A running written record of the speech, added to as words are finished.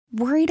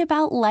Worried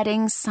about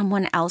letting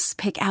someone else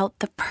pick out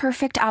the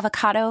perfect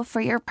avocado for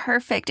your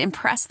perfect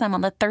impress them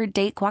on the third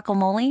date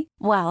guacamole?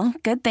 Well,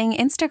 good thing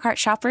Instacart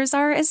shoppers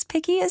are as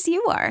picky as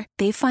you are.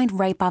 They find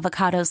ripe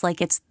avocados like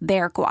it's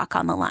their guac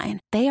on the line.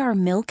 They are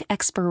milk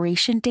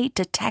expiration date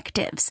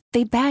detectives.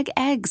 They bag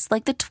eggs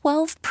like the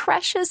 12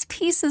 precious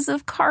pieces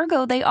of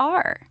cargo they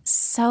are.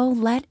 So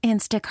let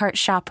Instacart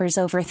shoppers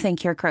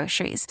overthink your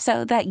groceries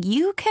so that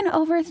you can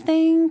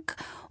overthink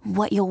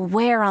what you'll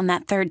wear on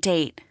that third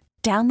date.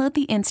 Download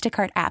the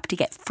Instacart app to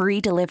get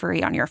free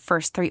delivery on your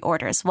first 3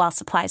 orders while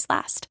supplies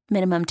last.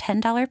 Minimum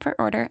 $10 per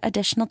order.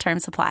 Additional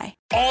terms apply.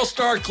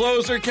 All-star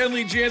closer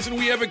Kenley Jansen,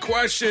 we have a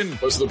question.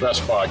 What's the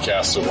best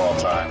podcast of all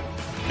time?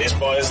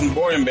 Baseball isn't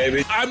boring,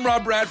 baby. I'm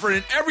Rob Bradford,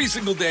 and every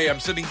single day I'm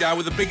sitting down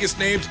with the biggest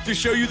names to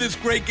show you this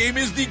great game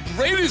is the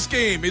greatest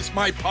game. It's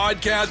my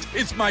podcast.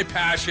 It's my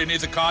passion.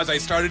 It's a cause I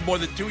started more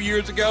than 2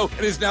 years ago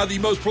and is now the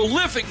most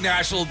prolific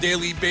national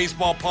daily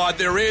baseball pod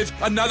there is.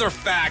 Another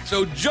fact.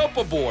 So jump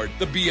aboard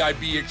the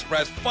BIB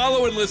Express.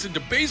 Follow and listen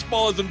to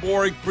Baseball Isn't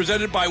Boring,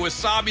 presented by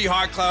Wasabi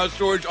Hot Cloud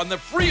Storage on the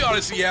free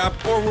Odyssey app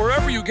or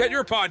wherever you get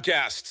your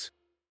podcasts.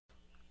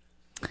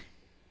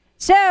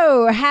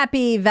 So,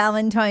 happy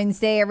Valentine's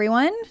Day,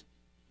 everyone.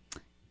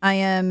 I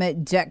am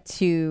decked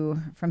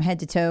from head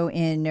to toe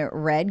in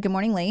red. Good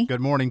morning, Lee.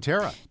 Good morning,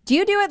 Tara. Do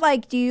you do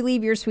it do you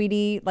leave your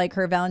sweetie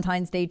her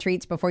Valentine's Day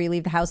treats before you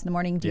leave the house in the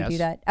morning? Do you do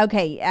that?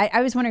 Okay.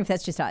 I was wondering if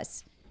that's just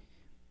us.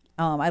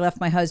 I left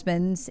my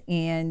husband's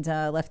and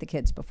left the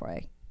kids before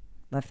I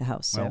left the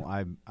house. So.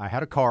 Well, I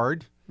had a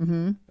card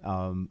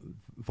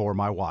for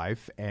my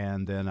wife,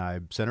 and then I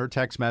sent her a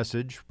text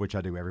message, which I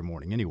do every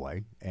morning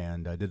anyway,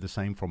 and I did the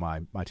same for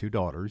my 2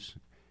 daughters.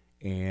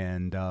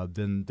 And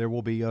then there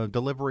will be a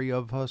delivery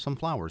of some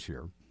flowers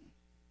here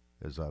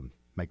as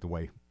make the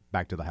way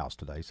back to the house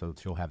today, so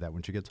she'll have that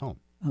when she gets home.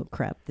 Oh,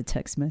 crap, the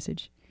text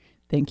message.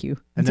 Thank you.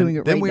 I'm doing it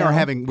right now.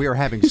 Then we are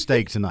having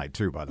steak tonight,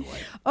 too, by the way.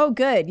 Oh,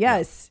 good,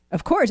 yes. Yeah.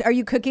 Of course. Are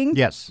you cooking?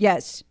 Yes.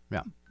 Yes.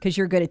 Yeah. Because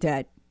you're good at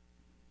that.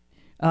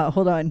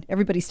 Hold on.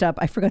 Everybody stop.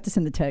 I forgot to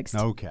send the text.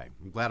 Okay.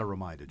 I'm glad I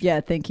reminded you.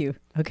 Yeah, thank you.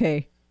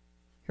 Okay.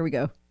 Here we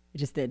go. I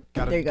just did.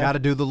 There you go. Got to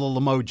do the little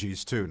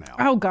emojis, too, now.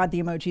 Oh, God,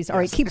 the emojis. All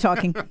right, keep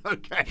talking.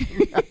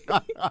 Okay.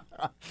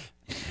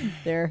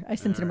 There. I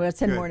sent it. I'll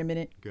send more in a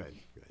minute. Good.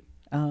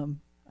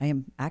 I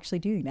am actually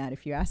doing that.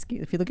 If you're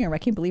looking at it, I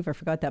can't believe I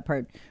forgot that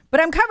part.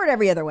 But I'm covered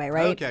every other way,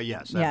 right? Okay,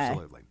 yes,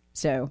 absolutely.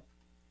 So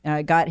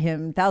I got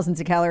him thousands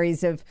of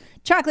calories of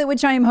chocolate,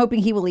 which I am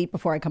hoping he will eat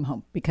before I come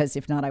home, because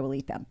if not, I will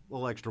eat them. A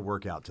little extra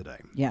workout today.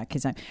 Yeah,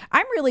 because I'm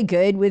really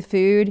good with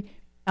food.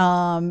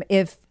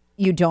 If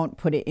you don't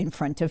put it in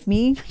front of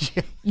me,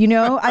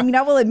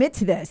 I will admit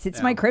to this.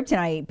 It's my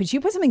kryptonite. But you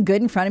put something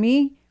good in front of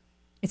me,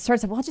 it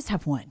starts off, I'll just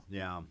have one.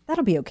 Yeah.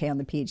 That'll be okay on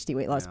the PhD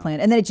weight loss plan.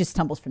 And then it just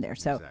tumbles from there.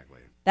 So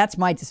that's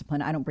my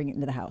discipline. I don't bring it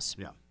into the house.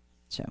 Yeah.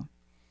 So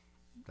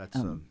that's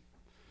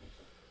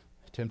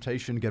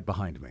temptation to get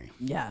behind me.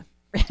 Yeah.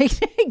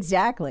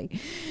 Exactly.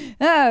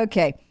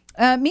 Okay.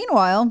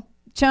 Meanwhile,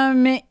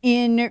 some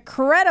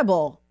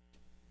incredible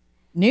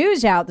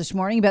news out this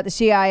morning about the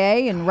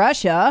CIA and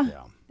Russia.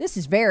 Yeah. This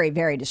is very,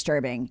 very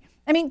disturbing.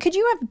 I mean, could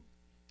you have...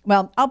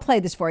 Well, I'll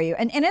play this for you.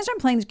 And as I'm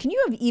playing this, can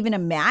you have even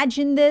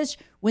imagined this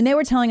when they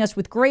were telling us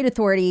with great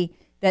authority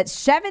that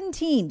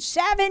 17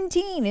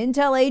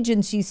 intel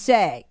agencies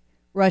say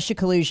Russia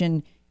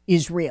collusion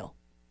is real?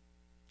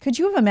 Could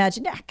you have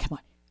imagined? Come on.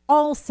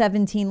 All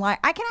 17 lie.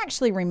 I can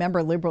actually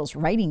remember liberals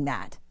writing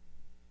that.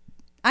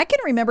 I can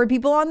remember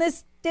people on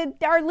this,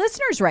 our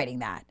listeners writing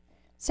that.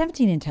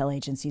 17 intel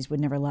agencies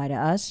would never lie to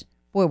us.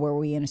 Boy, were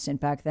we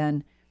innocent back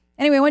then.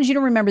 Anyway, I want you to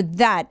remember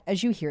that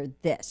as you hear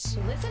this.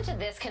 Listen to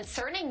this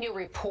concerning new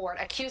report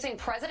accusing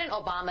President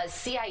Obama's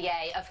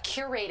CIA of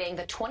curating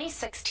the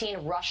 2016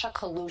 Russia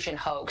collusion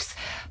hoax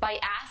by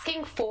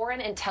asking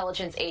foreign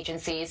intelligence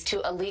agencies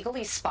to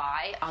illegally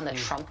spy on the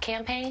Trump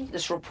campaign.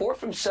 This report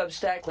from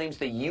Substack claims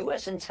the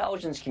U.S.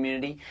 intelligence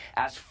community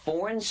asked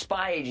foreign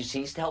spy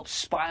agencies to help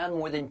spy on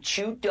more than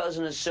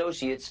 24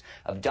 associates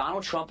of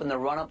Donald Trump in the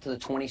run-up to the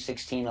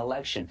 2016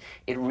 election.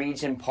 It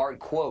reads in part,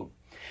 quote,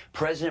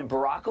 President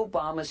Barack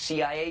Obama's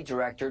CIA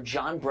director,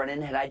 John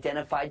Brennan, had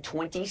identified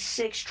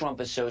 26 Trump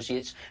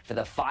associates for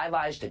the Five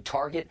Eyes to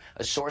target.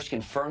 A source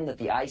confirmed that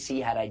the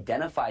IC had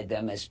identified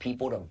them as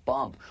people to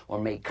bump or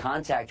make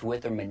contact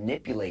with or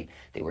manipulate.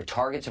 They were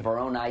targets of our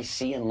own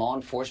IC and law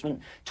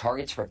enforcement,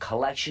 targets for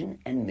collection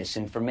and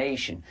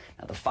misinformation.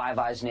 Now, the Five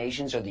Eyes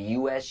nations are the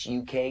U.S.,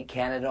 UK,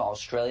 Canada,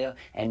 Australia,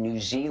 and New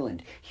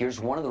Zealand.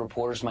 Here's one of the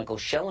reporters, Michael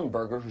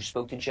Schellenberger, who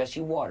spoke to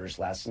Jesse Waters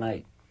last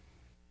night.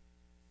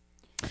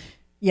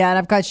 Yeah, and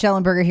I've got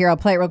Schellenberger here. I'll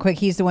play it real quick.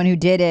 He's the one who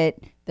did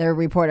it, the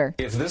reporter.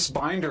 If this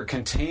binder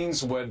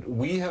contains what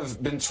we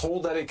have been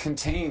told that it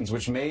contains,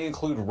 which may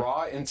include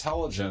raw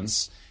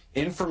intelligence,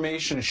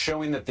 information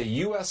showing that the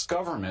U.S.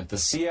 government, the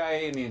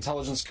CIA and the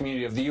intelligence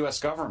community of the U.S.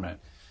 government,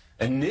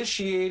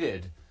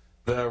 initiated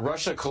the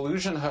Russia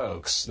collusion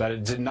hoax, that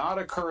it did not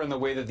occur in the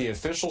way that the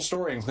official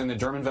story, including the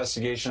Durham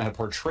investigation, had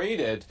portrayed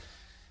it,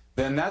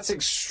 then that's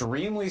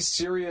extremely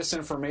serious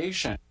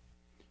information.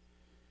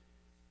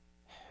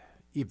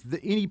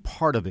 any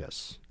part of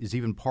this is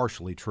even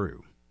partially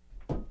true,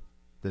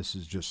 this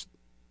is just...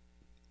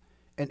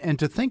 And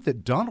to think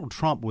that Donald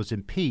Trump was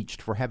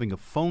impeached for having a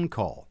phone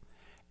call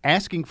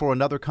asking for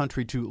another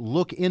country to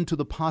look into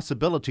the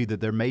possibility that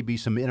there may be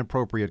some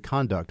inappropriate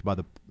conduct by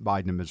the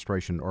Biden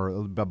administration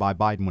or by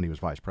Biden when he was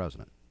vice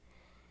president.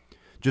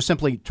 Just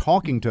simply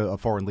talking to a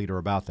foreign leader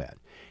about that.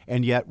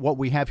 And yet what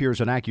we have here is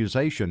an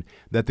accusation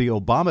that the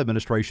Obama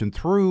administration,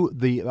 through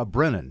the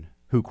Brennan,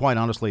 who quite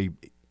honestly,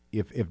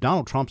 if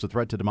Donald Trump's a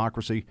threat to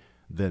democracy,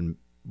 then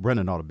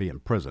Brennan ought to be in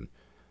prison.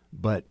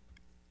 But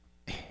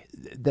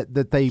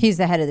that they... He's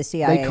the head of the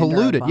CIA. They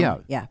colluded,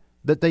 yeah.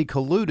 That they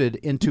colluded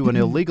into an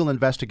illegal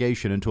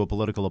investigation into a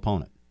political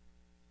opponent.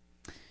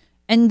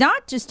 And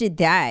not just did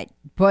that,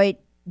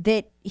 but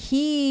that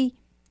he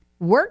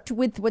worked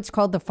with what's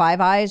called the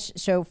Five Eyes.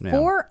 So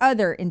 4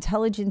 other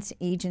intelligence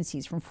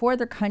agencies from 4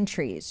 other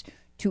countries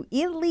to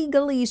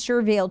illegally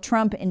surveil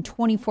Trump and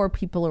 24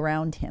 people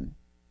around him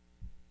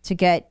to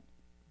get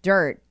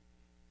dirt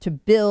to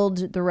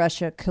build the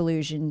Russia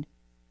collusion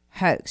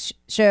hoax.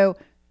 So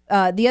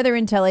the other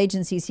intel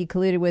agencies he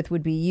colluded with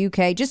would be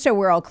UK, just so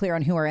we're all clear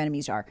on who our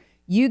enemies are.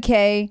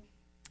 UK,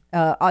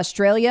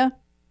 Australia,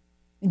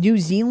 New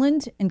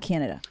Zealand, and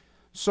Canada.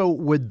 So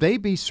would they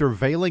be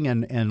surveilling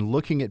and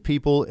looking at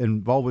people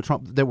involved with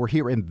Trump that were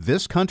here in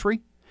this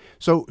country?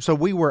 So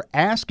we were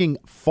asking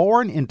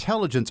foreign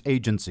intelligence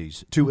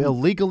agencies to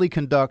illegally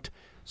conduct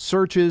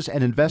searches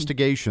and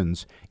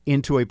investigations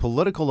into a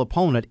political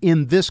opponent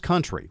in this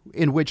country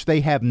in which they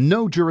have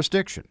no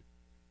jurisdiction.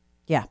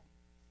 Yeah.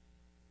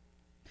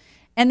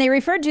 And they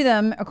referred to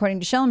them, according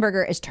to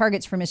Schellenberger, as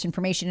targets for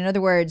misinformation. In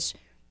other words,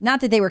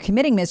 not that they were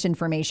committing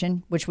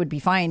misinformation, which would be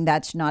fine.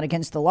 That's not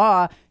against the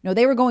law. No,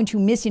 they were going to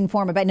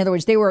misinform about. In other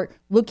words, they were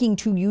looking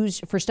to use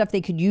for stuff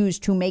they could use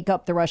to make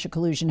up the Russia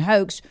collusion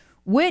hoax,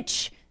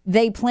 which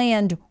they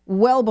planned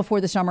well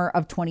before the summer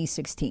of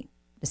 2016,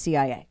 the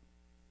CIA.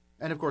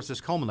 And of course,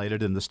 this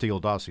culminated in the Steele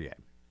dossier.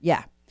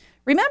 Yeah.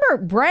 Remember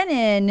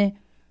Brennan,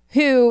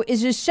 who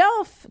is a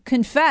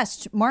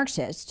self-confessed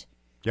Marxist,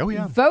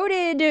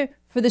 voted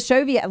for the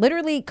Soviet,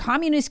 literally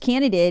communist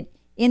candidate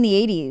in the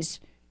 80s.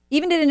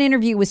 Even did an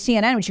interview with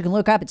CNN, which you can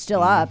look up, it's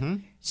still up,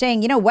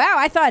 saying, wow,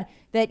 I thought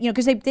that,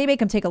 because they make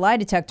them take a lie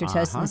detector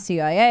test in the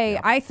CIA.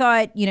 I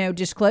thought,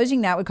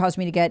 disclosing that would cause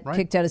me to get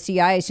kicked out of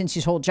CIA, since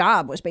his whole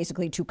job was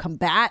basically to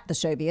combat the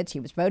Soviets he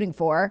was voting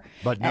for.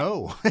 But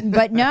no.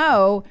 But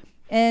no.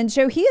 And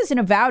so he is an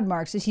avowed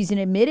Marxist. He's an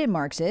admitted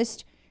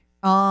Marxist.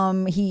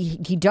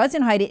 He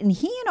doesn't hide it. And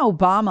he and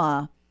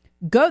Obama,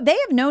 they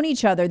have known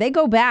each other. They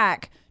go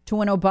back to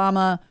when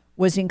Obama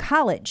was in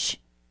college.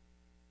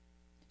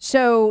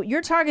 So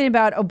you're talking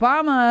about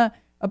Obama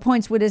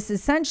appoints what is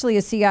essentially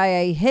a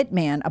CIA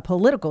hitman, a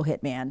political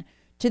hitman,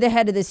 to the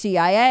head of the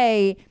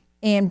CIA.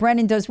 And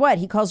Brennan does what?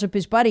 He calls up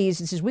his buddies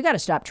and says, we got to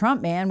stop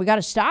Trump, man. We got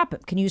to stop him.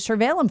 Can you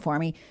surveil him for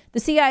me? The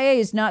CIA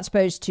is not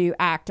supposed to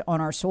act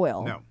on our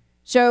soil. No.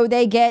 So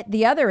they get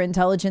the other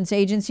intelligence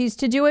agencies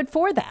to do it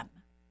for them.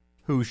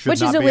 Who should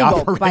which not is be illegal,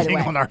 operating by the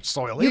way. on our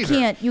soil You either.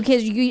 can't.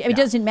 It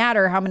doesn't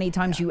matter how many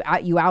times you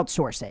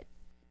outsource it.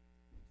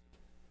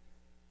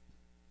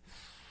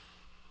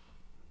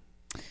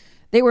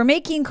 They were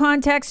making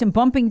contacts and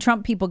bumping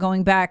Trump people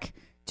going back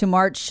to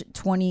March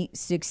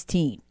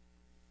 2016.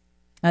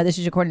 This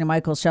is according to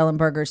Michael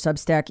Schellenberger,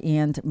 Substack,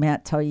 and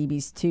Matt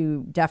Taibbi's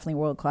two definitely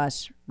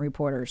world-class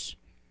reporters.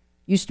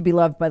 Used to be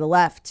loved by the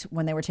left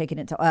when they were taking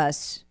it to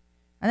us.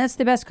 And that's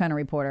the best kind of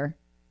reporter.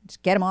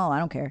 Just get them all. I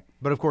don't care.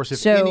 But, of course,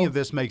 if any of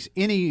this makes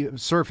any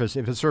surface,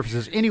 if it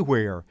surfaces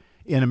anywhere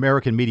in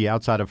American media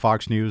outside of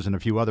Fox News and a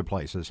few other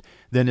places,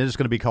 then it is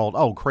going to be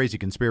called, crazy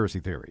conspiracy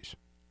theories.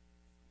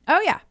 Oh,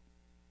 yeah.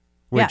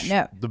 Which,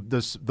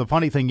 the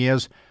funny thing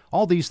is,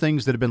 all these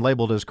things that have been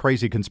labeled as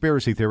crazy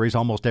conspiracy theories,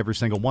 almost every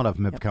single one of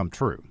them have come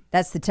true.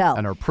 That's the tell.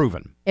 And are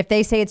proven. If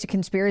they say it's a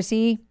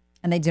conspiracy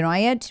and they deny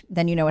it,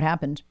 then you know what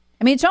happened.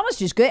 I mean, it's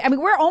almost as good. I mean,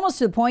 we're almost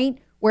to the point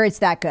where it's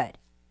that good.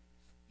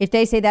 If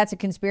they say that's a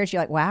conspiracy,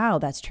 you're like, wow,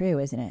 that's true,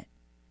 isn't it?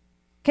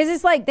 Because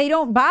it's like they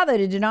don't bother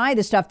to deny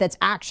the stuff that's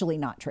actually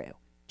not true,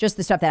 just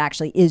the stuff that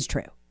actually is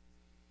true.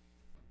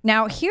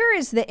 Now, here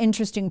is the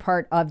interesting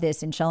part of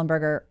this, and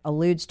Schellenberger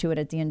alludes to it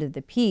at the end of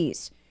the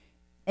piece.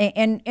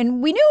 And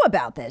we knew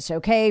about this,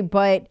 okay?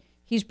 But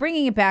he's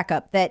bringing it back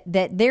up, that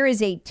there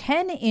is a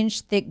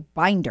 10-inch thick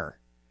binder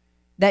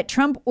that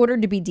Trump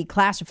ordered to be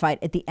declassified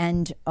at the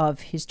end of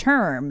his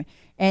term,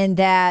 and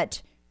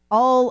that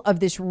all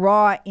of this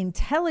raw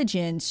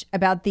intelligence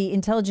about the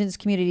intelligence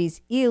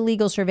community's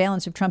illegal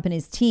surveillance of Trump and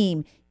his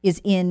team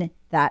is in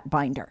that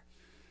binder.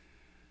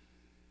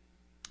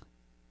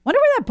 Wonder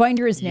where that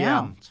binder is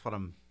now. Yeah, that's what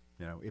I'm,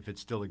 if it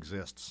still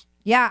exists.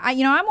 Yeah,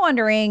 I'm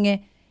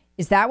wondering,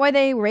 is that why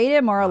they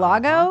raided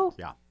Mar-a-Lago?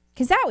 Yeah.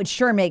 Because that would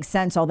sure make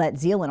sense, all that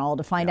zeal and all,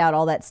 to find out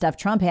all that stuff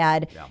Trump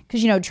had.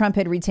 Because, Trump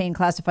had retained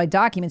classified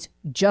documents,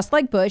 just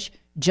like Bush,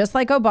 just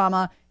like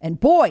Obama, and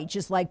boy,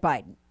 just like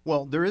Biden.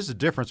 Well, there is a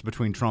difference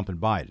between Trump and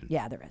Biden.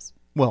 Yeah, there is.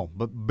 Well,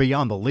 but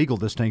beyond the legal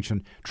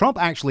distinction,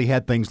 Trump actually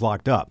had things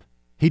locked up.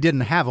 He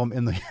didn't have them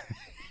in the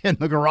in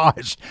the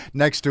garage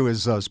next to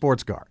his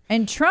sports car.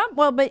 And Trump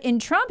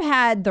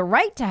had the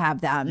right to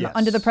have them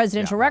under the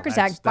Presidential Records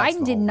Act.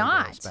 Biden did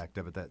not. Aspect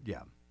of it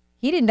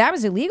He didn't. That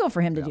was illegal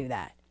for him to do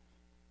that.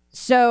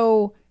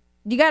 So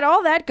you got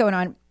all that going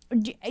on.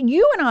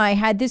 You and I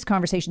had this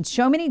conversation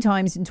so many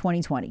times in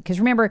 2020. Because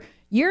remember,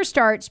 year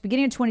starts,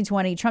 beginning of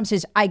 2020, Trump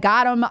says, I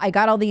got them. I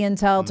got all the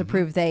intel to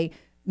prove they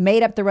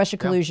made up the Russia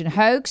collusion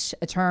hoax,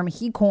 a term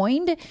he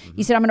coined.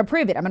 He said, I'm going to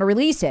prove it. I'm going to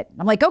release it.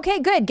 I'm like, okay,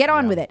 good. Get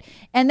on with it.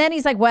 And then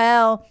he's like,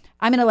 well,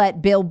 I'm going to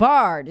let Bill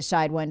Barr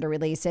decide when to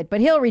release it,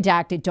 but he'll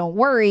redact it. Don't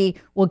worry.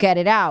 We'll get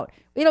it out.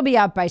 It'll be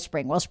out by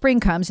spring. Well, spring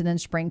comes and then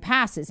spring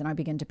passes and I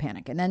begin to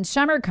panic. And then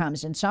summer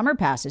comes and summer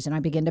passes and I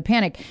begin to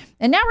panic.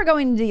 And now we're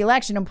going into the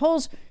election, and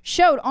polls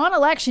showed on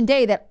election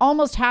day that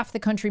almost half the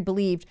country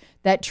believed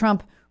that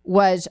Trump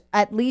was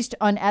at least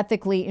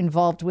unethically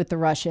involved with the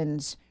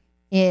Russians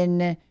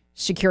in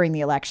securing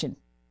the election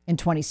in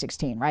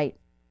 2016, right?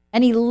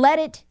 And he let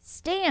it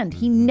stand.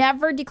 He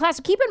never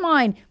declassified. Keep in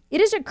mind, it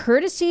is a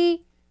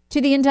courtesy to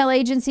the intel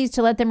agencies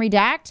to let them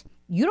redact.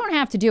 You don't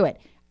have to do it.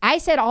 I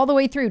said all the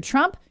way through,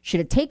 Trump should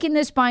have taken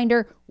this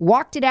binder,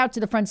 walked it out to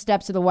the front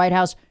steps of the White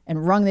House,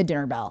 and rung the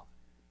dinner bell.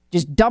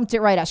 Just dumped it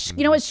right out.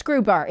 You know what?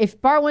 Screw Barr.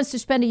 If Barr wants to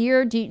spend a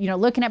year,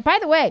 looking at, by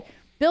the way,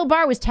 Bill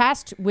Barr was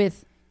tasked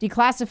with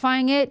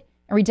declassifying it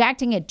and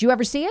redacting it. Did you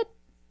ever see it?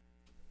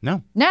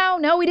 No,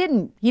 we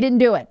didn't. He didn't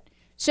do it.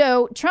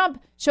 So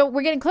Trump,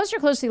 we're getting closer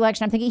and closer to the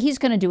election. I'm thinking he's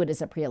going to do it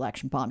as a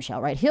pre-election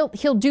bombshell, right?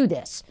 He'll do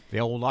this. The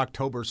old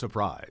October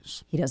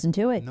surprise. He doesn't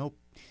do it. Nope.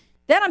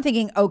 Then I'm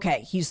thinking,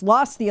 okay, he's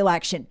lost the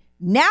election.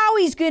 Now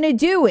he's going to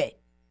do it.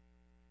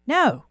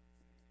 No.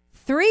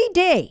 3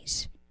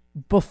 days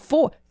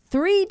before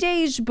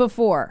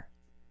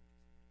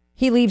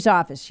he leaves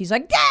office, he's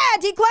like,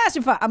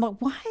 declassify. I'm like,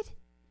 what?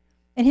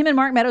 And him and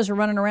Mark Meadows are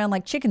running around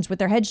like chickens with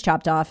their heads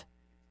chopped off.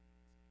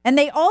 And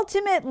they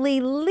ultimately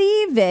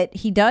leave it.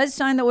 He does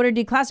sign the order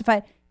to declassify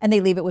it, and they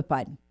leave it with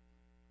Biden.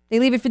 They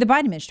leave it for the Biden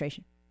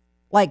administration.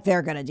 Like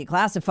they're going to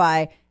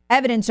declassify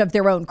evidence of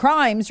their own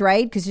crimes,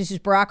 right? Because this is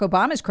Barack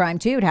Obama's crime,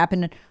 too. It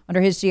happened under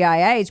his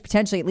CIA. It's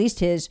potentially at least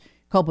his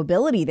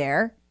culpability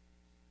there.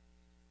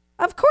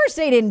 Of course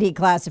they didn't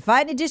declassify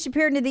it, and it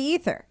disappeared into the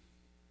ether.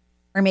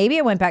 Or maybe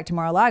it went back to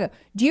Mar-a-Lago.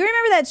 Do you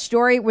remember that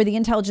story where the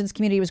intelligence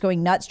community was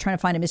going nuts trying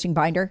to find a missing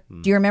binder?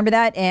 Do you remember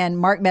that? And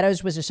Mark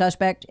Meadows was a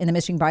suspect in the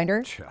missing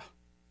binder? Yeah.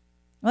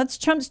 Well, that's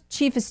Trump's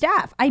chief of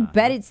staff. I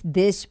bet it's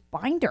this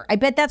binder. I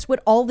bet that's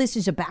what all this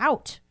is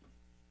about.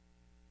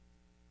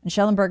 And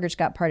Schellenberger's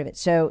got part of it.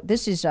 So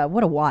this is,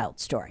 what a wild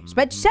story.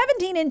 But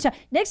 17 intel,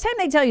 next time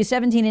they tell you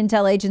 17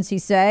 intel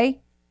agencies say,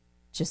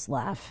 just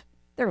laugh.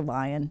 They're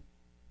lying.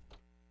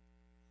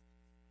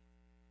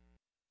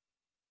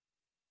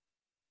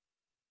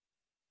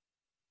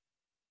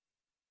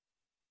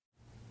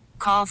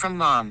 Call from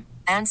mom.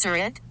 Answer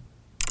it.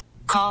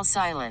 Call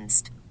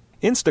silenced.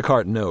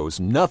 Instacart knows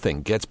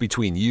nothing gets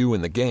between you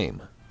and the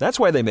game. That's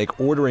why they make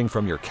ordering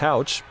from your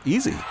couch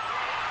easy.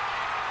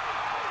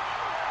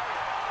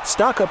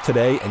 Stock up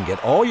today and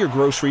get all your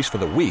groceries for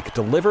the week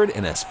delivered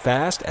in as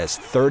fast as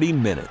 30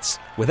 minutes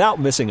without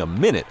missing a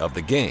minute of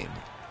the game.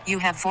 You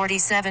have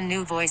 47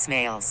 new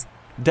voicemails.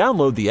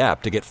 Download the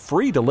app to get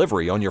free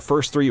delivery on your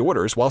first 3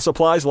 orders while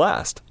supplies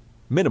last.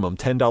 Minimum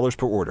 $10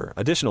 per order.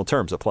 Additional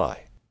terms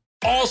apply.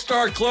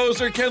 All-star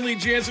closer Kenley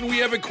Jansen, we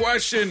have a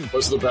question.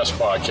 What's the best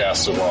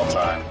podcast of all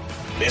time?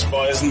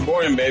 Baseball isn't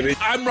boring, baby.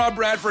 I'm Rob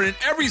Bradford, and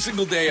every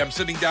single day I'm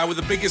sitting down with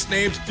the biggest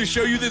names to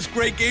show you this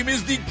great game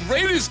is the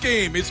greatest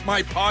game. It's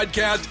my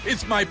podcast.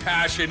 It's my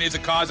passion. It's a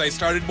cause I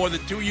started more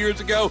than 2 years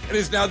ago and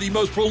is now the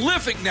most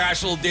prolific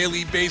national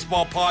daily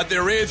baseball pod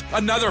there is.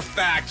 Another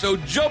fact. So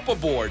jump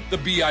aboard the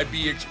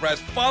BIB Express.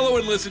 Follow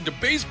and listen to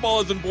Baseball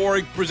Isn't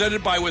Boring,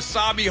 presented by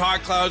Wasabi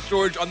Hot Cloud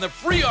Storage on the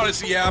free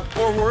Odyssey app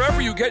or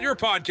wherever you get your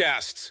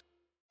podcasts.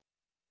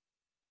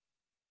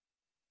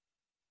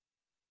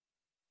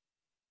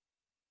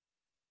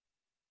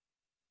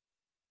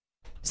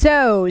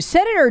 So,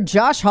 Senator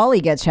Josh Hawley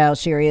gets how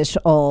serious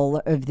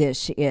all of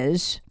this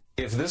is.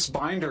 If this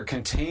binder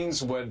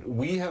contains what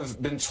we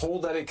have been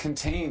told that it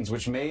contains,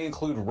 which may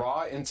include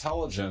raw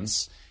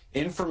intelligence,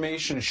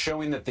 information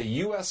showing that the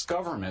U.S.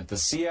 government, the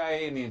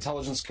CIA and the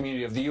intelligence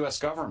community of the U.S.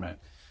 government,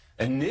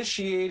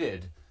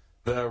 initiated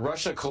the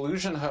Russia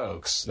collusion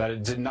hoax, that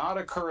it did not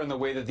occur in the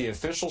way that the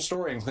official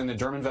story, including the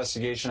Durham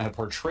investigation, had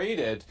portrayed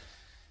it,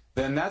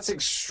 then that's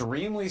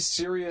extremely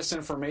serious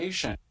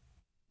information.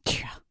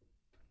 Yeah.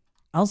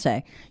 I'll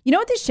say. You know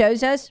what this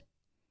shows us?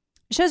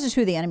 It shows us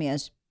who the enemy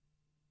is.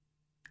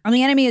 And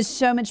the enemy is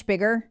so much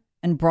bigger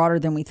and broader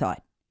than we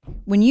thought.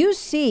 When you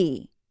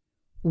see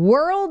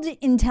world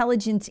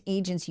intelligence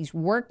agencies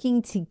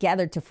working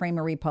together to frame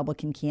a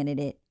Republican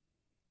candidate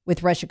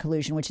with Russia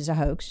collusion, which is a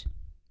hoax,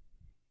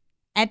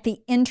 at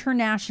the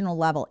international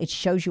level, it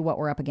shows you what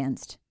we're up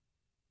against.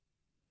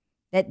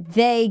 That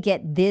they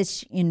get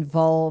this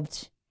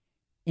involved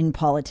in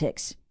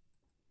politics.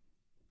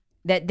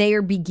 That they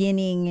are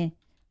beginning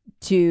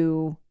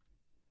to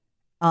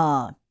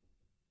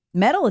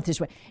meddle it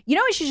this way. You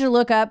know what you should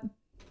look up?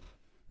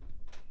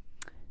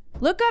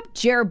 Look up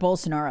Jair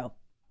Bolsonaro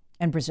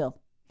and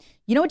Brazil.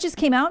 You know what just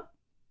came out?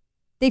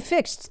 They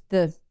fixed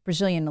the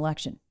Brazilian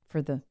election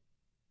for the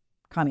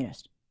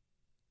communist.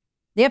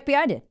 The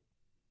FBI did.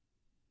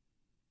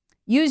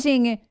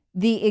 Using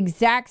the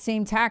exact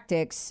same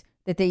tactics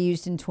that they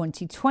used in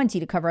 2020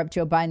 to cover up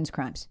Joe Biden's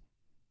crimes,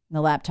 and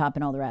the laptop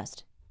and all the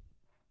rest.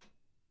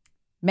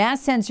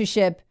 Mass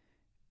censorship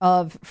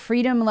of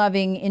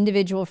freedom-loving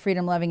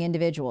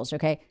individuals,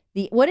 okay?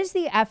 What is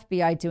the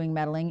FBI doing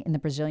meddling in the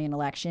Brazilian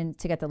election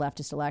to get the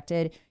leftists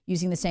elected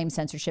using the same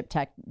censorship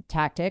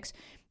tactics?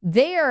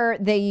 They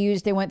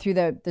went through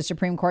the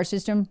Supreme Court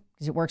system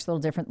because it works a little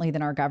differently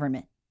than our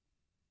government.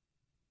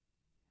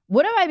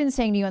 What have I been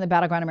saying to you on the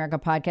Battleground America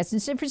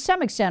podcast, and for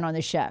some extent on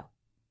the show?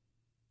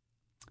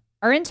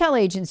 Our intel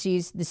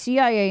agencies, the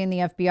CIA and the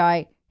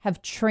FBI,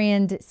 have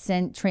transcended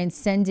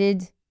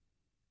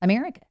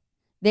America.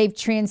 They've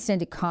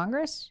transcended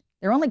Congress.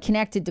 They're only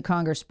connected to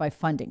Congress by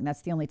funding.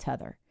 That's the only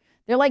tether.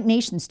 They're like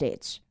nation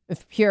states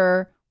of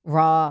pure,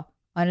 raw,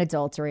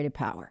 unadulterated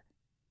power.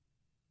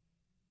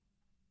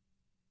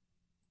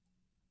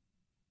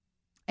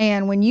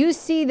 And when you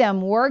see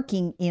them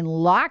working in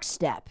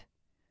lockstep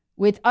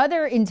with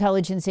other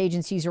intelligence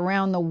agencies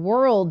around the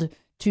world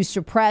to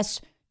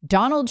suppress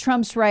Donald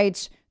Trump's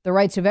rights, the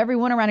rights of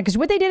everyone around it, because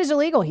what they did is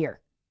illegal here.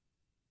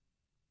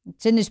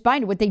 It's in this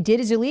binder. What they did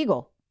is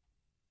illegal.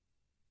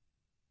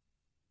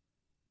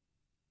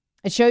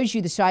 It shows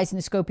you the size and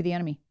the scope of the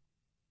enemy.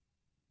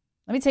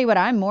 Let me tell you what,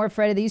 I'm more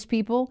afraid of these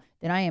people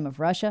than I am of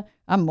Russia.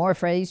 I'm more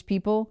afraid of these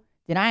people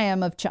than I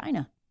am of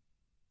China.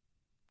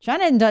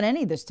 China hadn't done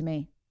any of this to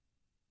me.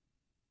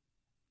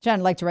 China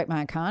would like to wreck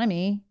my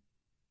economy,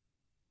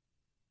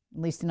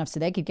 at least enough so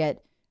they could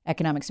get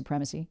economic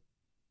supremacy,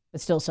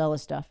 but still sell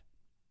us stuff.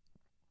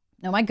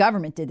 No, my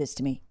government did this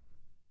to me.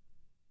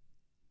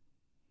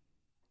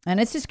 And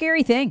it's a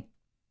scary thing.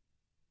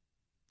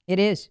 It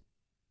is.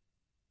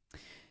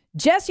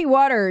 Jesse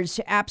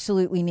Waters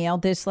absolutely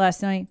nailed this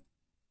last night.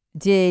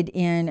 Did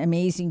an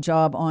amazing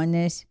job on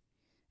this.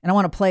 And I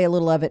want to play a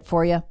little of it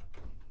for you.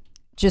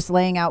 Just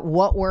laying out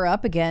what we're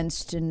up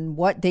against and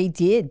what they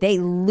did. They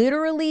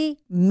literally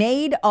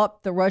made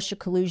up the Russia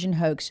collusion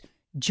hoax.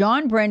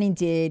 John Brennan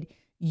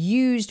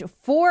used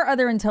 4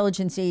 other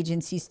intelligence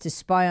agencies to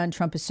spy on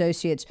Trump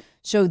associates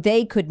so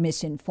they could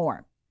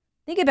misinform.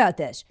 Think about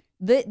this.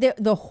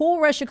 The whole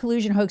Russia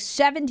collusion hoax,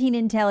 17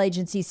 intel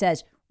agencies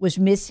says, was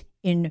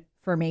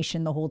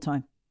misinformation the whole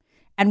time.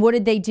 And what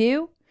did they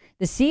do?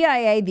 The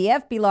CIA, the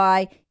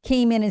FBI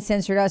came in and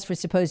censored us for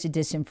supposed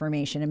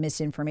disinformation and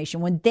misinformation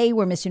when they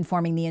were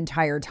misinforming the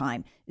entire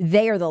time.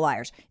 They are the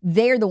liars.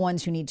 They're the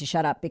ones who need to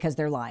shut up because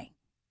they're lying,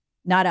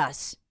 not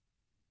us.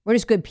 We're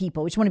just good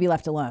people. We just want to be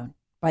left alone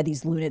by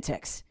these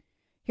lunatics.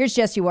 Here's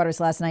Jesse Waters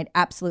last night,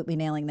 absolutely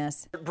nailing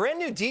this. Brand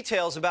new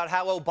details about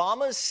how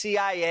Obama's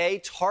CIA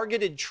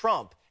targeted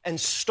Trump and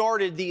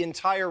started the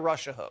entire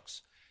Russia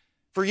hoax.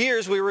 For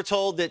years, we were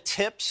told that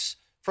tips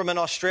from an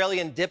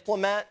Australian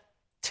diplomat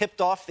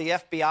tipped off the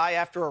FBI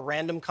after a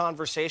random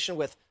conversation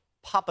with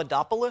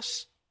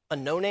Papadopoulos, a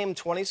no-name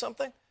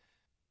 20-something.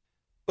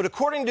 But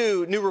according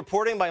to new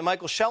reporting by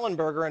Michael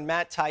Schellenberger and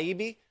Matt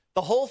Taibbi,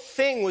 the whole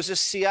thing was a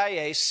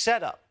CIA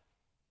setup.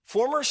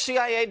 Former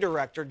CIA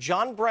Director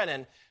John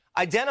Brennan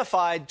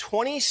identified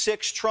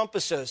 26 Trump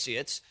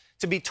associates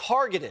to be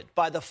targeted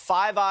by the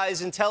Five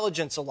Eyes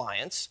Intelligence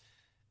Alliance,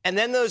 and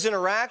then those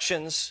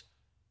interactions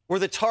were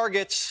the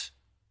targets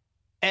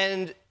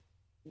and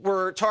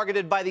were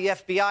targeted by the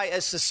FBI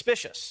as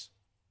suspicious.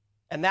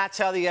 And that's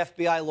how the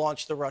FBI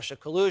launched the Russia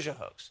collusion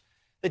hoax.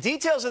 The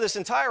details of this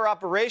entire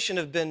operation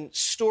have been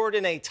stored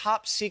in a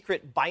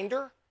top-secret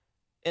binder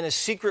in a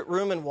secret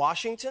room in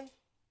Washington.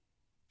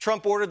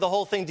 Trump ordered the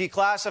whole thing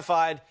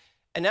declassified,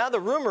 and now the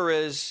rumor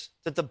is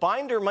that the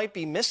binder might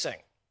be missing.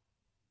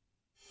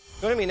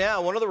 Joining me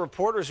now, one of the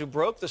reporters who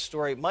broke the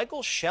story,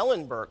 Michael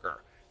Schellenberger.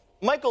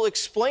 Michael,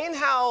 explain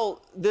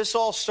how this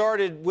all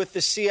started with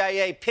the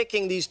CIA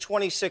picking these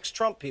 26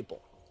 Trump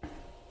people.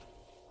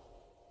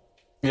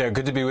 Yeah,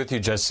 good to be with you,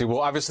 Jesse. Well,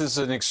 obviously, this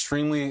is an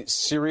extremely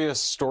serious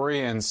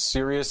story and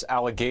serious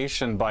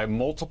allegation by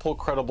multiple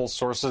credible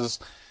sources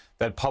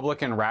that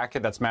Public and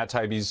Racket, that's Matt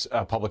Taibbi's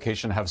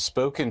publication, have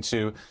spoken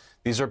to.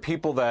 These are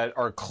people that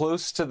are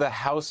close to the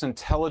House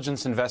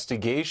intelligence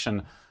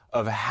investigation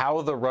of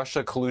how the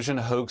Russia collusion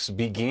hoax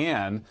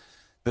began.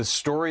 The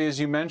story, as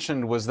you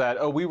mentioned, was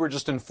that, we were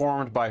just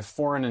informed by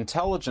foreign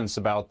intelligence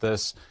about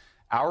this.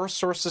 Our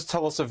sources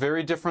tell us a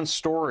very different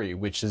story,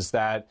 which is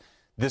that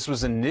this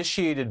was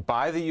initiated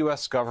by the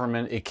U.S.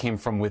 government. It came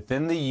from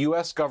within the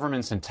U.S.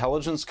 government's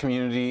intelligence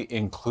community,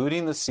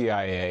 including the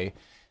CIA,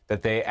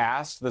 that they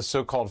asked the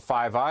so-called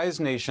Five Eyes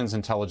nations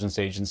intelligence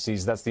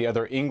agencies, that's the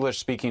other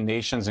English-speaking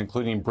nations,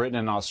 including Britain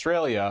and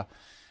Australia,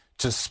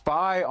 to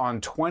spy on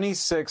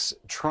 26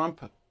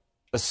 Trump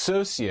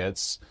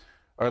associates,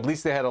 or at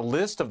least they had a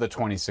list of the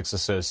 26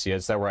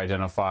 associates that were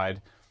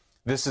identified.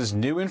 This is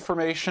new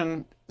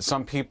information.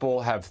 Some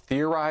people have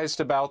theorized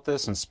about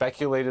this and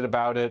speculated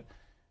about it.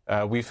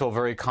 We feel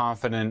very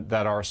confident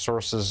that our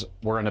sources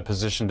were in a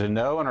position to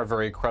know and are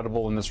very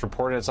credible in this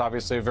report. And it's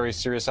obviously a very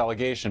serious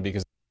allegation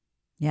because...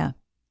 Yeah.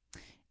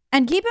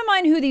 And keep in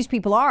mind who these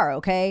people are,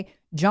 okay?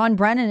 John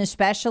Brennan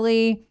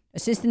especially,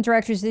 assistant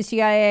directors of the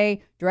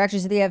CIA,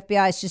 directors of the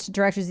FBI, assistant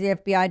directors of the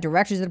FBI,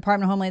 directors of the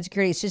Department of Homeland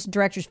Security, assistant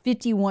directors,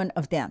 51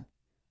 of them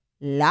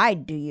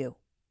lied to you.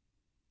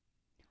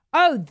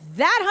 Oh,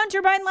 that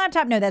Hunter Biden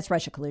laptop? No, that's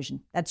Russia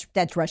collusion.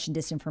 That's Russian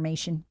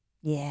disinformation.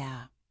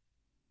 Yeah.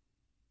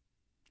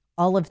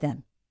 All of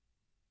them.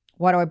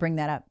 Why do I bring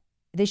that up?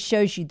 This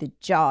shows you the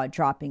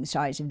jaw-dropping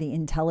size of the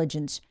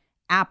intelligence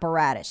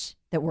apparatus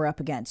that we're up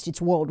against.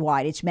 It's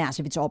worldwide. It's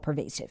massive. It's all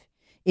pervasive.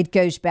 It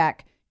goes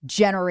back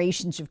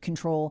generations of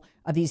control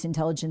of these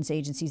intelligence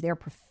agencies. They're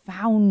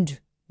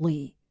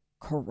profoundly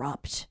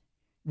corrupt.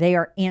 They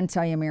are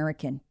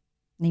anti-American.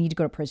 They need to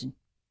go to prison.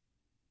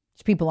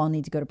 These people all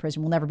need to go to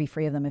prison. We'll never be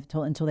free of them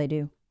until they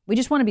do. We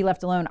just want to be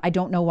left alone. I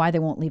don't know why they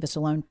won't leave us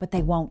alone, but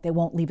they won't. They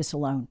won't leave us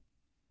alone.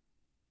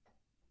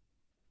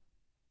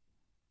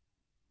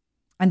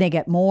 And they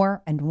get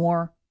more and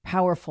more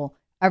powerful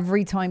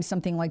every time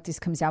something like this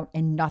comes out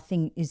and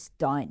nothing is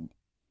done.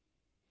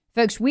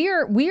 Folks, we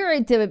are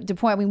at the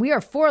point, I mean, we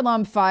are for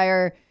alarm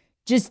fire.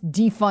 Just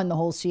defund the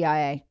whole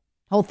CIA,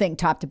 whole thing,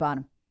 top to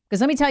bottom. Because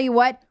let me tell you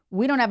what,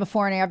 we don't have a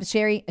foreign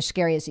adversary as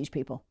scary as these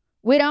people.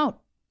 We don't.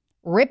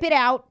 Rip it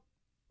out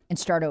and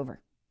start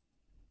over.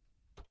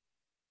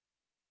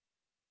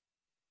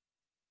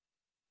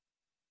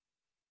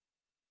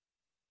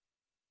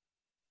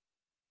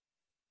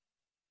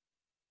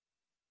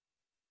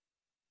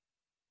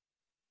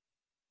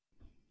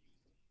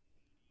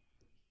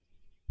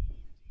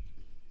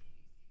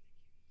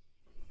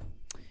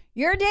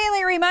 Your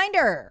daily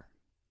reminder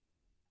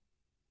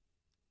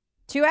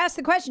to ask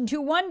the question, to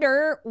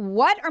wonder,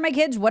 what are my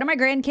kids, what are my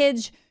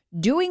grandkids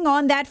doing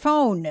on that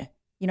phone?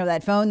 You know,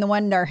 that phone, the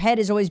one their head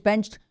is always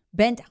bent,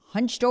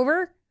 hunched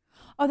over.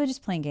 Oh, they're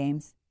just playing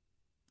games.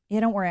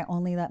 Yeah, don't worry. I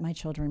only let my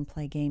children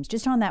play games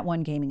just on that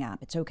one gaming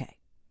app. It's okay.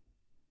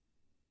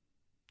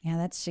 Yeah,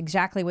 that's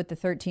exactly what the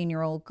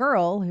 13-year-old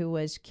girl who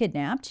was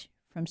kidnapped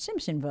from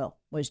Simpsonville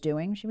was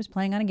doing. She was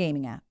playing on a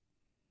gaming app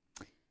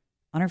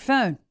on her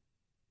phone.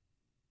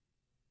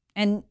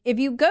 And if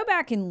you go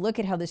back and look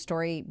at how this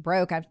story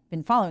broke, I've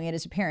been following it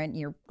as a parent.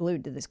 You're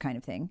glued to this kind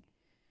of thing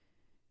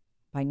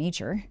by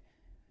nature.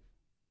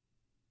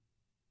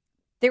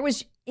 There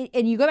was,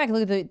 and you go back and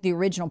look at the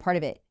original part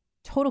of it,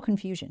 total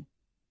confusion.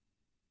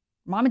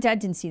 Mom and dad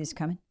didn't see this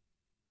coming.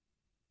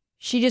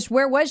 She just,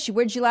 where was she?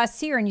 Where did you last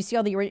see her? And you see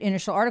all the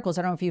initial articles.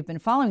 I don't know if you've been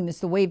following this,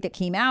 the wave that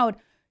came out.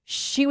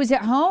 She was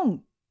at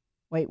home.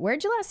 Wait, where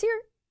did you last see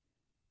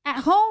her?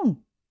 At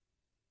home.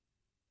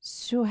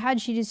 So how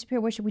did she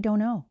disappear? Where should we don't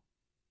know?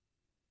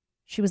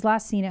 She was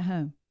last seen at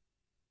home.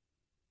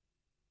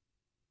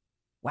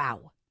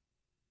 Wow.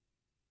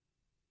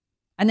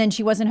 And then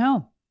she wasn't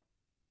home.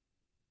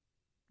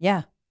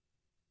 Yeah.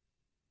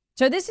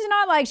 So this is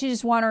not like she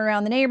just wandered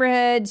around the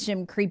neighborhood.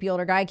 Some creepy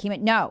older guy came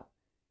in. No.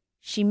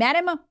 She met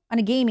him on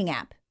a gaming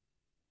app.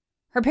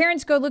 Her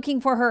parents go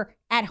looking for her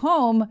at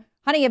home.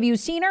 Honey, have you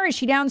seen her? Is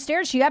she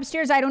downstairs? Is she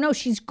upstairs? I don't know.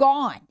 She's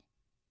gone.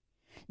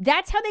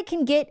 That's how they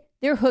can get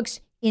their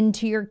hooks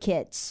into your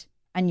kids.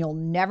 And you'll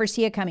never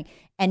see it coming.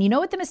 And you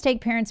know what the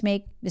mistake parents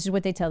make? This is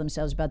what they tell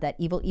themselves about that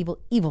evil, evil,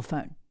 evil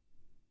phone.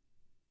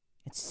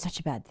 It's such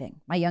a bad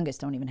thing. My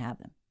youngest don't even have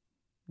them.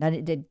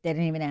 They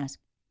didn't even ask.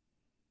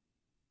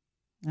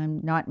 I'm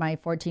not my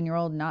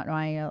 14-year-old, not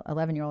my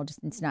 11-year-old. Just,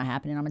 it's not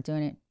happening. I'm not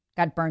doing it.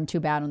 Got burned too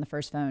bad on the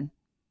first phone.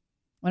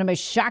 One of the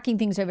most shocking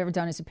things I've ever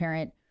done as a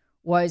parent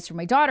was for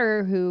my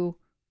daughter who,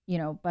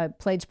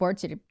 played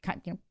sports at a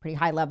pretty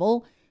high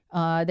level.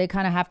 They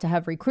kind of have to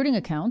have recruiting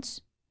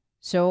accounts.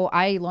 So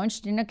I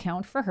launched an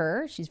account for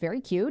her. She's very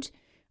cute.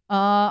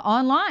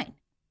 Online.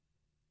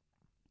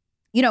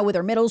 With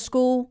her middle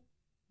school.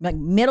 Like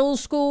middle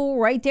school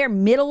right there.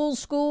 Middle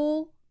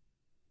school.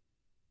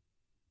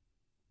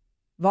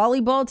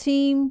 Volleyball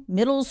team.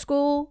 Middle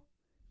school.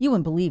 You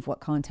wouldn't believe what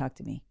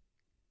contacted me.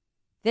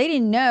 They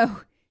didn't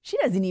know. She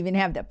doesn't even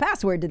have the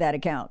password to that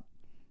account.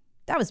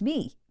 That was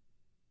me.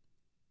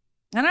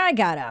 And I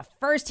got a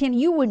firsthand,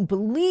 you wouldn't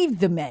believe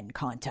the men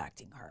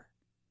contacting her.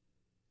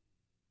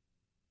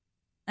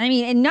 I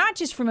mean, and not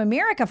just from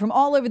America, from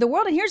all over the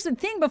world. And here's the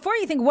thing, before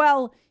you think,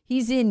 well,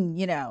 he's in,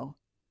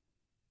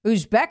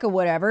 Uzbek or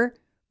whatever,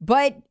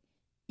 but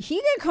he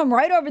can come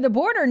right over the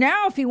border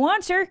now if he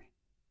wants her.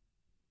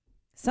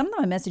 Some of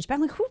them I messaged back,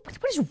 like,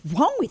 what is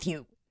wrong with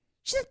you?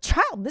 She's a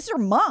child. This is her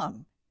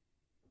mom.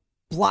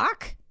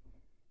 Block.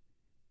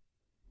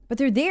 But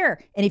they're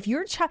there. And if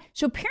you're a child,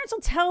 so parents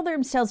will tell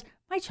themselves,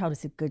 my child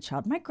is a good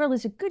child. My girl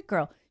is a good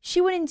girl. She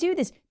wouldn't do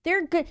this.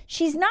 They're good.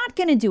 She's not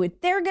going to do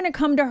it. They're going to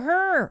come to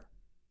her.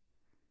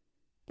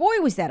 Boy,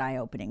 was that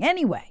eye-opening.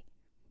 Anyway.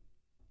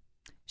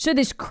 So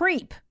this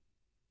creep,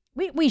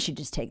 we should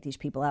just take these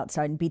people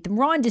outside and beat them.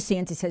 Ron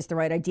DeSantis has the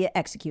right idea.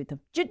 Execute them.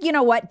 You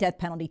know what? Death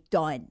penalty.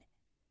 Done.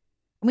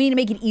 We need to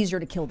make it easier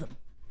to kill them.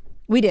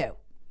 We do.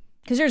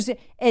 Because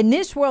in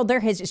this world,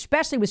 there has,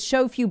 especially with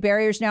so few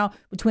barriers now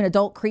between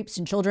adult creeps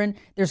and children,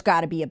 there's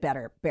got to be a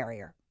better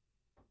barrier.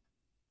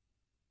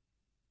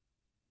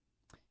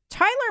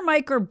 Tyler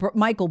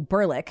Michael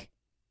Burlick,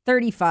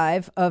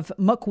 35, of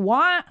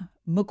Mukwonago,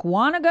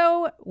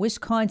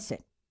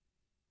 Wisconsin,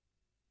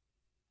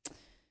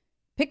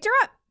 picked her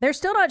up. They're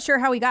still not sure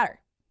how he got her.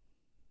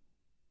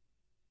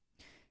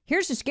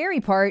 Here's the scary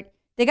part.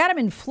 They got him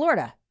in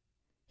Florida.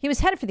 He was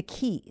headed for the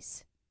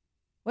Keys.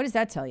 What does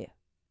that tell you?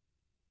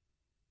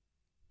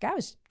 Guy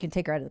was going to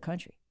take her out of the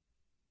country.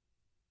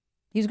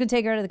 He was going to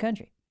take her out of the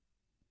country.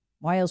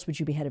 Why else would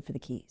you be headed for the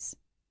Keys?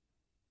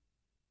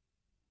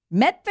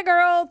 Met the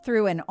girl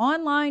through an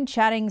online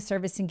chatting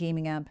service and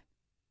gaming app.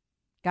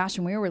 Gosh,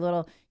 when we were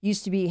little,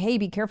 used to be, hey,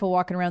 be careful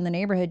walking around the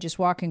neighborhood, just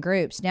walk in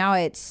groups. Now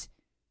it's,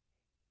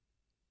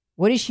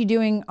 what is she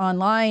doing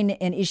online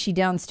and is she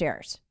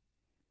downstairs?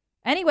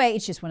 Anyway,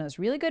 it's just one of those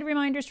really good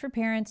reminders for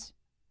parents.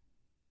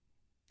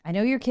 I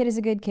know your kid is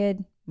a good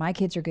kid. My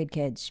kids are good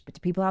kids, but the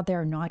people out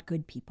there are not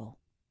good people.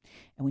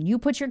 And when you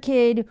put your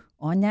kid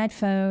on that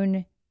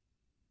phone,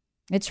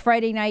 it's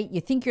Friday night, you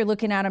think you're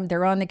looking at them,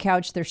 they're on the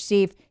couch, they're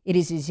safe. It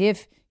is as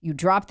if you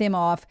drop them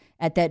off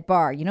at that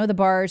bar. You know the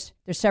bars?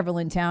 There's several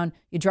in town.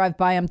 You drive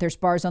by them, there's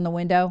bars on the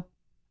window,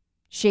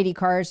 shady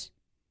cars,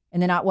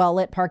 and the not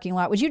well-lit parking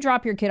lot. Would you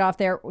drop your kid off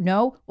there?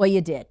 No? Well,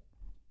 you did.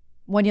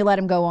 When you let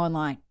him go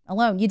online.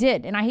 Alone, you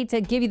did. And I hate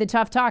to give you the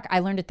tough talk. I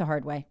learned it the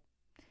hard way.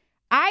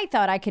 I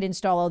thought I could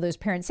install all those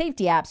parent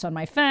safety apps on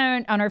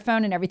our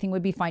phone, and everything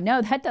would be fine.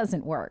 No, that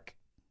doesn't work.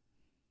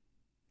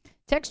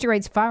 Texture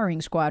Rate's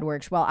firing squad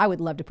works. Well, I would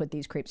love to put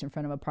these creeps in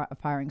front of a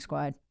firing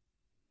squad.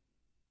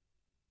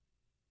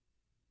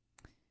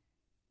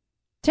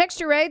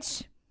 Texture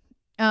Rates,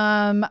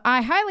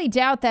 I highly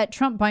doubt that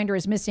Trump binder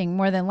is missing.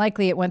 More than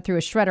likely it went through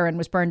a shredder and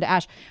was burned to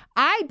ash.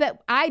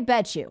 I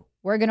bet you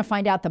we're going to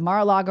find out the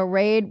Mar-a-Lago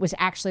raid was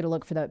actually to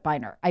look for the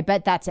binder. I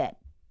bet that's it.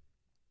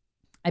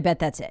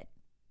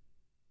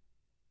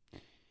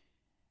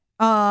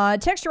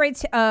 Texture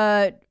Rates,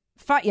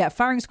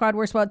 firing squad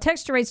works well.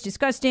 Texture Rates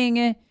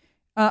disgusting.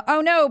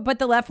 Oh no, but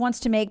the left wants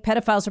to make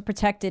pedophiles a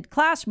protected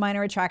class,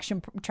 minor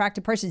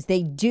attractive persons.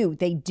 They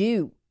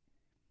do.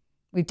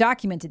 We've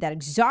documented that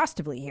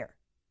exhaustively here.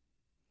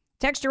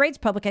 Texture Rates,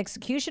 public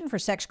execution for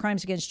sex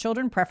crimes against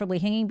children, preferably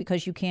hanging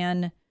because you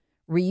can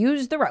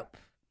reuse the rope.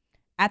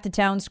 At the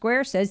town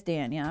square, says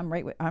Dan. Yeah, I'm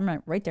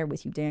right there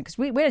with you, Dan, because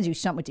we got to do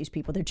something with these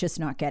people. They're just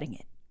not getting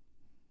it.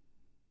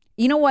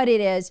 You know what it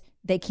is?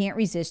 They can't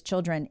resist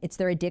children. It's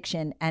their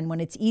addiction. And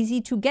when it's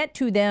easy to get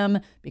to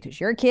them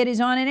because your kid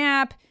is on an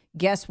app,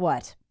 guess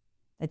what?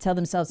 They tell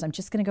themselves, I'm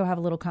just going to go have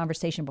a little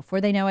conversation. Before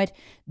they know it,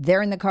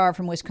 they're in the car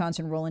from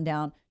Wisconsin rolling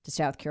down to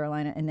South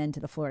Carolina and then to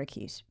the Florida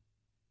Keys.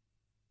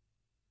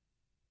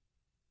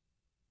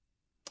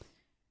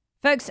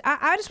 Folks,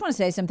 I just want to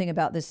say something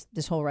about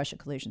this whole Russia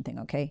collusion thing,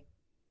 okay?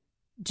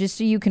 Just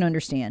so you can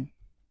understand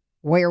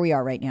where we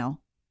are right now.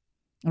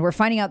 And we're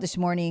finding out this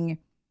morning,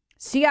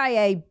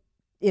 CIA,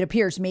 it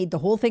appears, made the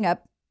whole thing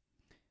up,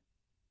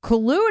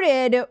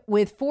 colluded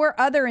with 4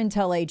 other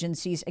intel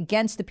agencies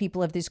against the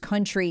people of this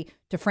country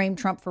to frame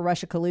Trump for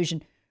Russia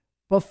collusion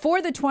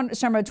before the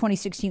summer of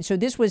 2016. So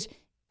this was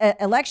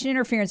election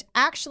interference,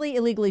 actually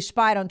illegally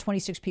spied on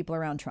 26 people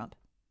around Trump.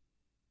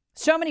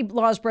 So many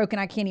laws broken,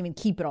 I can't even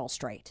keep it all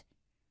straight.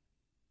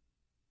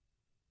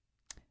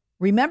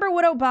 Remember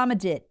what Obama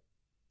did,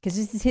 because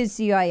this is his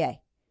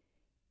CIA.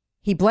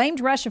 He blamed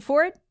Russia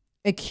for it,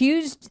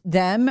 accused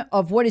them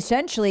of what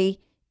essentially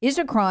is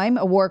a crime,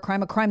 a war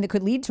crime, a crime that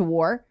could lead to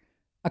war,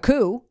 a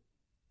coup.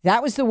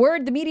 That was the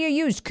word the media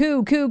used,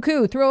 coup,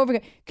 throw over.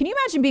 Can you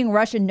imagine being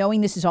Russian, knowing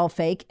this is all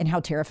fake, and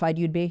how terrified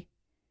you'd be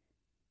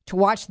to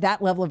watch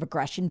that level of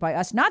aggression by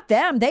us? Not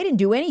them. They didn't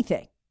do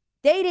anything.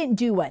 They didn't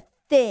do a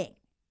thing.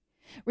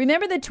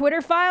 Remember the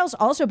Twitter files,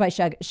 also by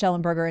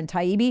Schellenberger and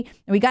Taibbi?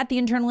 And we got the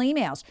internal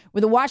emails where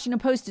the Washington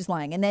Post is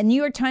lying. And then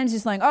New York Times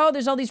is lying. Oh,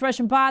 there's all these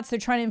Russian bots. They're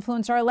trying to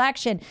influence our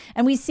election.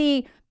 And we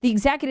see the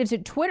executives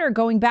at Twitter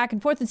going back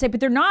and forth and say, but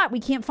they're not. We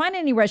can't find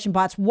any Russian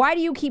bots. Why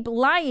do you keep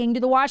lying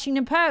to the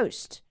Washington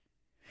Post?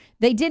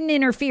 They didn't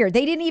interfere.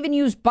 They didn't even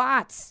use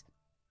bots.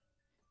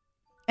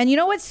 And you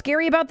know what's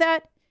scary about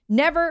that?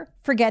 Never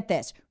forget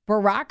this.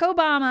 Barack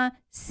Obama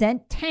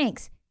sent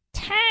tanks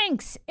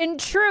and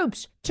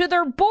troops to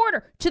their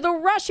border, to the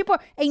Russian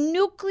border, a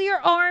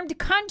nuclear-armed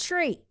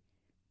country,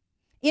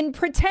 in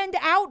pretend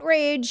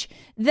outrage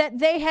that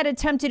they had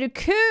attempted a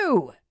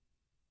coup.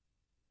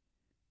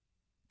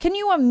 Can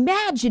you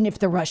imagine if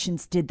the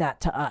Russians did that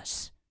to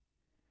us?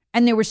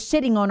 And they were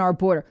sitting on our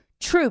border,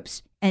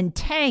 troops and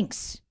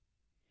tanks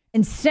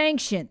and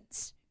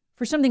sanctions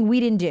for something we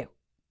didn't do.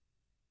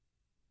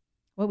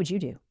 What would you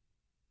do?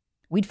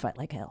 We'd fight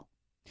like hell.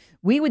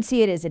 We would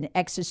see it as an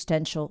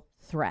existential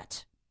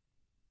threat.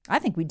 I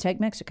think we'd take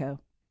Mexico.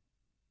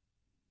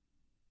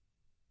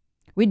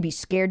 We'd be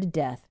scared to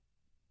death.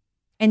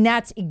 And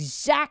that's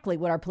exactly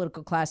what our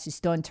political class has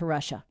done to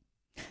Russia.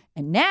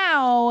 And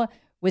now,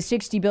 with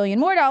 $60 billion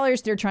more,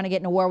 they're trying to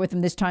get in a war with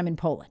them, this time in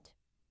Poland.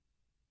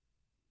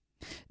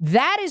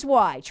 That is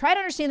why, try to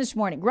understand this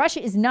morning,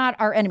 Russia is not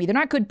our enemy. They're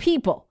not good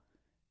people,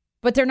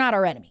 but they're not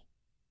our enemy.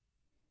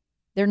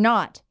 They're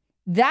not.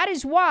 That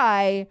is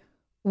why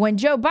when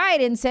Joe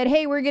Biden said,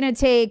 hey, we're going to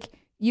take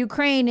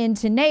Ukraine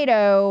into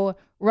NATO,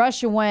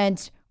 Russia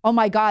went, oh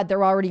my God,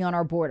 they're already on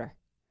our border.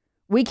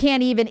 We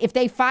can't even, if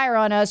they fire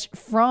on us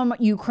from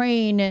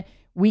Ukraine,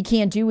 we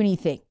can't do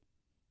anything.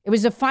 It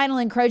was a final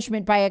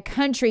encroachment by a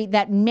country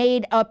that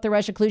made up the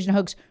Russia collusion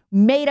hoax,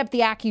 made up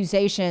the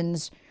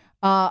accusations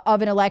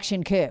of an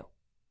election coup.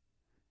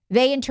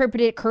 They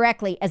interpreted it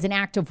correctly as an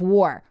act of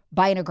war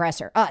by an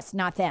aggressor, us,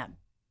 not them.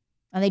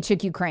 And they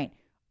took Ukraine.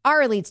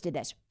 Our elites did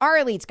this. Our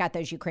elites got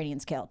those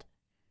Ukrainians killed.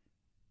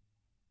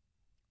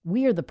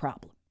 We're the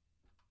problem.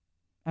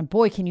 And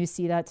boy, can you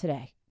see that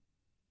today.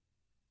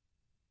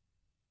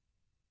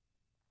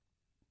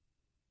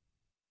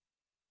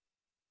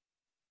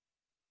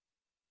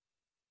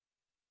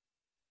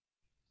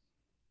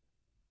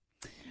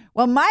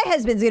 Well, my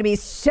husband's going to be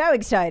so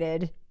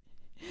excited.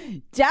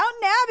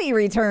 Downton Abbey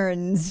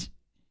returns.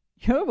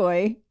 Oh,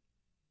 boy.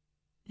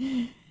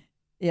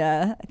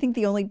 Yeah, I think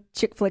the only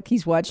chick flick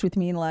he's watched with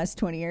me in the last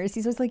 20 years,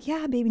 he's always like,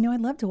 yeah, baby, no,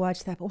 I'd love to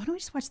watch that, but why don't we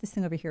just watch this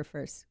thing over here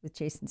first with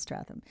Jason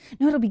Stratham?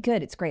 No, it'll be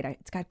good. It's great.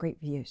 It's got great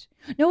reviews.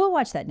 No, we'll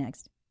watch that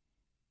next.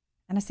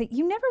 And I say,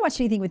 you never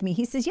watched anything with me.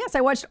 He says, yes,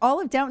 I watched all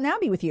of Downton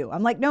Abbey with you.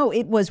 I'm like, no,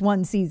 it was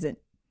one season.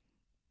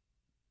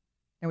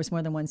 There was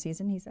more than one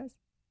season, he says.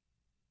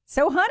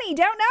 So, honey,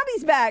 Downton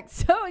Abbey's back.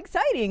 So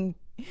exciting.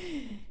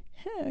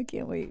 I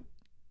can't wait.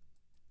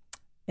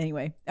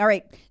 Anyway, all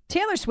right.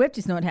 Taylor Swift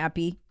is not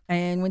happy.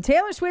 And when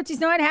Taylor Swift is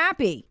not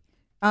happy,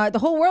 the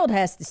whole world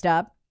has to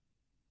stop.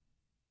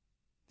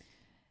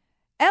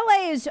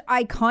 LA's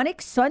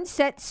iconic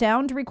Sunset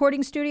Sound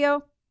recording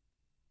studio.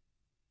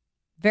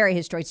 Very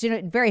historic.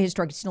 Very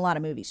historic. It's in a lot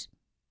of movies.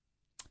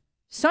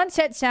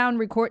 Sunset Sound,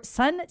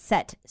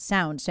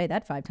 say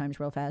that 5 times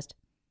real fast.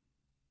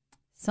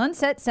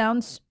 Sunset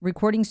Sounds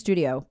recording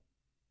studio.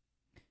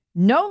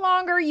 No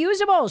longer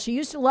usable. She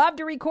used to love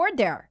to record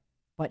there,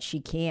 but she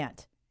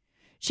can't.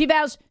 She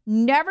vows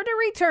never to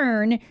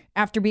return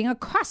after being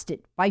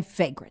accosted by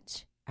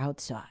vagrants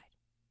outside.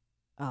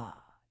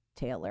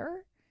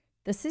 Taylor,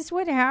 this is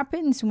what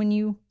happens when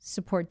you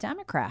support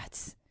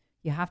Democrats.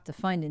 You have to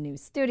find a new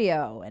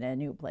studio and a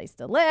new place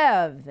to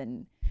live.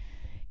 And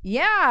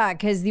yeah,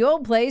 because the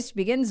old place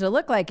begins to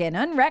look like an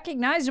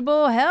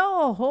unrecognizable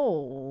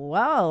hellhole.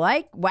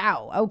 Well,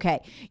 wow,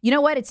 okay. You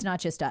know what? It's not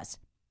just us.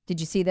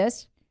 Did you see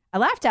this? I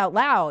laughed out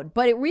loud,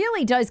 but it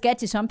really does get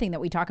to something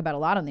that we talk about a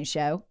lot on this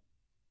show.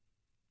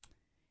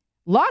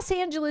 Los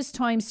Angeles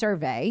Times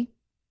survey.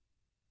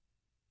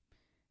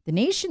 The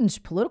nation's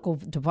political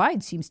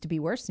divide seems to be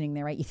worsening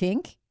there, right? You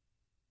think?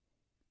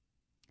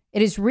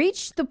 It has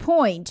reached the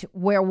point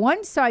where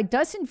one side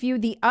doesn't view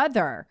the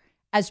other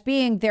as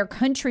being their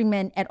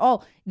countrymen at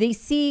all. They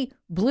see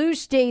blue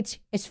states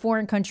as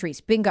foreign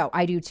countries. Bingo,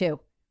 I do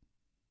too.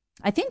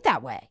 I think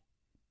that way.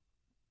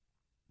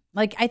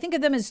 Like, I think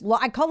of them as,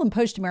 I call them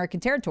post-American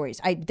territories.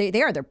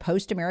 They're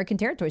post-American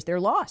territories. They're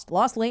lost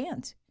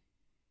lands.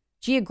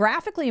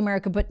 Geographically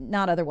America, but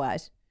not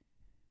otherwise.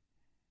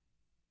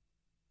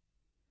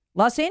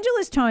 Los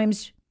Angeles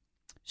Times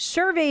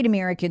surveyed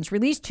Americans,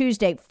 released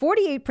Tuesday.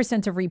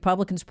 48% of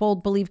Republicans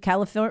polled believe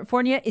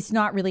California is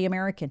not really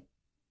American.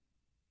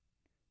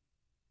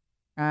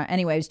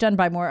 Anyway, it was done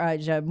by more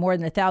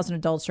than 1,000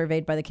 adults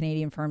surveyed by the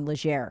Canadian firm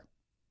Leger.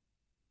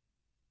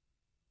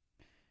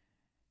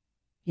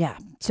 Yeah,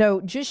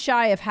 so just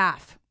shy of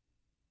half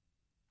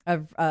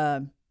of,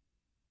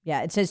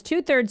 it says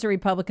 2/3 of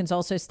Republicans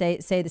also say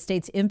the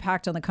state's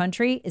impact on the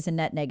country is a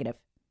net negative.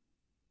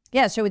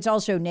 Yeah, so it's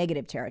also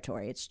negative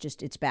territory. It's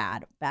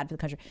bad for the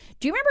country.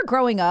 Do you remember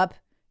growing up?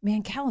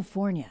 Man,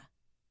 California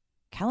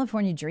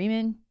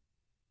dreaming.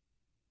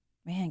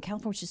 Man,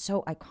 California was just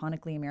so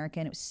iconically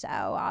American. It was so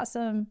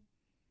awesome.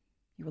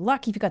 You were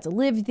lucky if you got to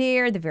live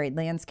there. The varied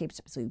landscape's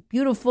absolutely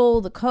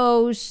beautiful. The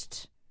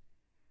coast.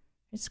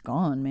 It's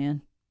gone,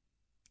 man.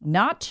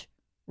 Not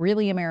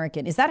really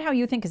American. Is that how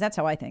you think? Because that's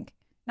how I think.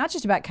 Not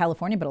just about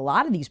California, but a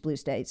lot of these blue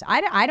states.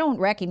 I don't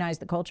recognize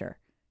the culture.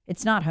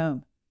 It's not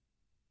home.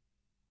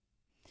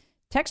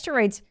 Texter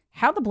writes,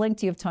 how the blank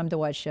do you have time to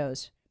watch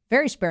shows?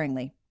 Very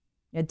sparingly.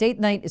 Date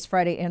night is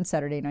Friday and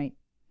Saturday night.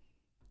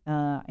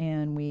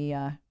 And we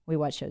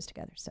watch shows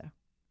together. So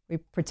we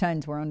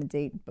pretend we're on a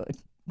date, but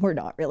we're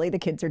not really. The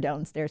kids are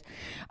downstairs.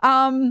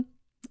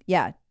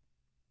 Yeah.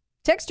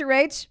 Texter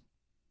writes,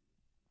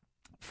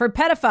 for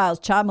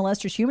pedophiles, child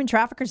molesters, human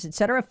traffickers,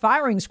 etc.,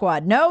 firing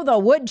squad. No, the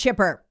wood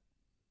chipper.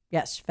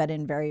 Yes, fed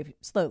in very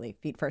slowly,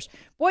 feet first.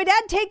 Boy,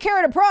 that'd take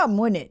care of the problem,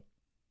 wouldn't it?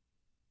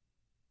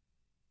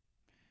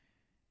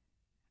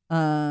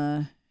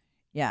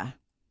 Yeah.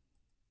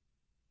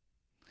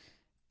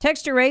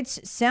 Texter rates,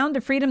 Sound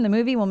of Freedom, the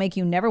movie, will make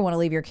you never want to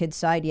leave your kid's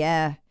side.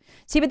 Yeah.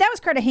 See, but that was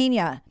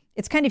Cartagena.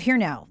 It's kind of here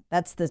now.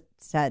 That's the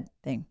sad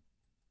thing.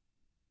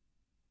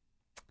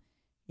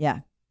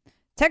 Yeah.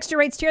 Texter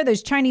rates here,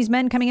 those Chinese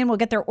men coming in will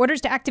get their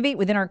orders to activate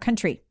within our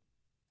country.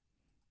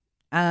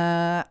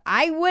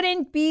 I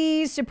wouldn't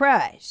be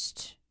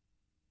surprised.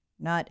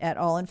 Not at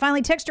all. And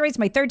finally, text rates.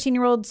 My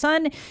 13-year-old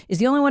son is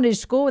the only one at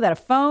his school without a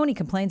phone. He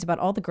complains about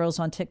all the girls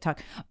on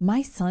TikTok.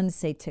 My sons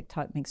say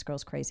TikTok makes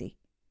girls crazy.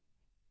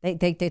 They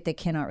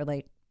cannot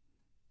relate.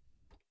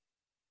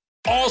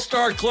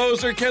 All-star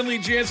closer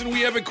Kenley Jansen, we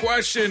have a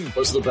question.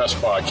 What's the best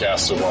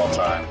podcast of all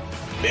time?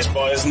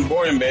 Baseball isn't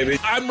boring, baby.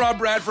 I'm Rob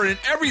Bradford, and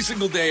every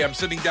single day I'm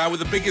sitting down with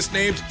the biggest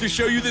names to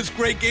show you this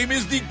great game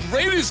is the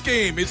greatest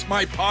game. It's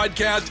my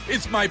podcast.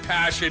 It's my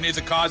passion. It's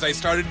a cause I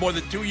started more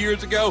than 2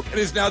 years ago and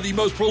is now the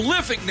most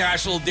prolific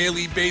national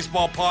daily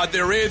baseball pod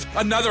there is.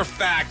 Another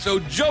fact, so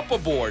jump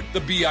aboard the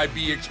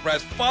BIB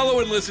Express.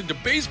 Follow and listen to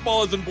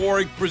Baseball Isn't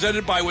Boring,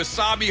 presented by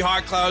Wasabi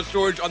Hot Cloud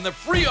Storage on the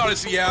free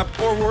Odyssey app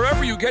or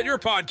wherever you get your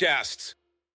podcasts.